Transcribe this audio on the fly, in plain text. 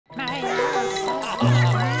Oké,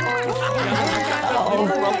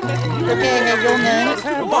 jongens.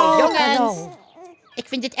 Jongens. Ik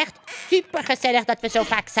vind het echt super gezellig dat we zo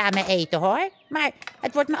vaak samen eten, hoor. Maar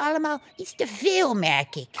het wordt me allemaal iets te veel,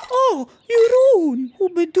 merk ik. Oh, Jeroen,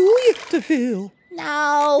 hoe bedoel je te veel?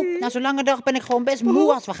 Nou, na zo'n lange dag ben ik gewoon best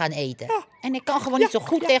moe als we gaan eten. Ja. En ik kan gewoon niet zo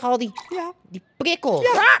goed tegen al die prikkels.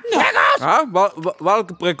 Prikkels!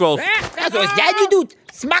 Welke prikkels? Nou, zoals jij nu doet.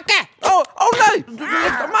 Smakken! Oh nee! Dat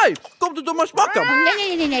ligt aan mij. Komt het door mijn smakken?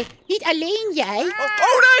 Nee. Niet alleen jij.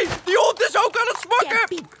 Oh nee! Die hond is ook aan het smakken!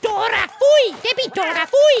 Debidora, foei! Debidora,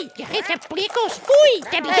 foei! Je geeft hem prikkels, foei!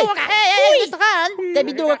 Debidora, foei! Rustig aan.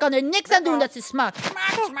 Debidora kan er niks aan doen dat ze smakt.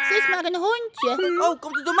 Ze is maar een hondje. Oh,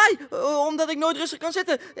 komt het door mij? Omdat ik nooit rustig kan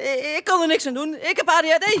zitten. Ik kan er niks aan doen. Ik heb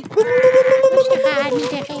ADHD. Rustig aan,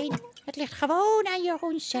 iedereen. Het ligt gewoon aan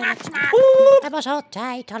Jeroen zelf. Hij was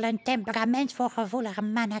altijd al een temperament voor gevoelige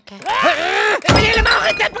manneke. Ik ben helemaal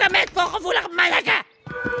geen temperament voor gevoelige manneke!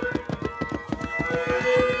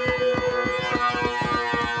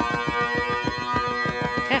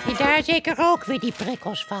 Krijg je daar zeker ook weer die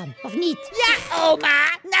prikkels van, of niet? Ja,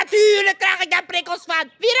 oma! Natuurlijk krijg ik daar prikkels van!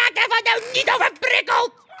 Wie raakt er van nou niet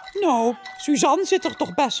overprikkeld? Nou, Suzan zit er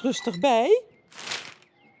toch best rustig bij?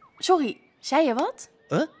 Sorry, zei je wat?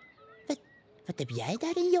 Wat heb jij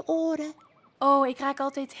daar in je oren? Oh, ik raak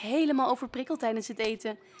altijd helemaal overprikkeld tijdens het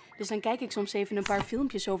eten. Dus dan kijk ik soms even een paar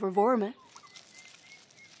filmpjes over wormen.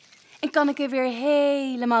 En kan ik er weer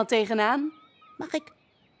helemaal tegenaan.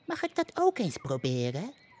 Mag ik dat ook eens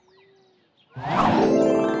proberen?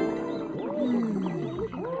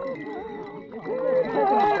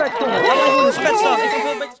 Spet staan. Ik heb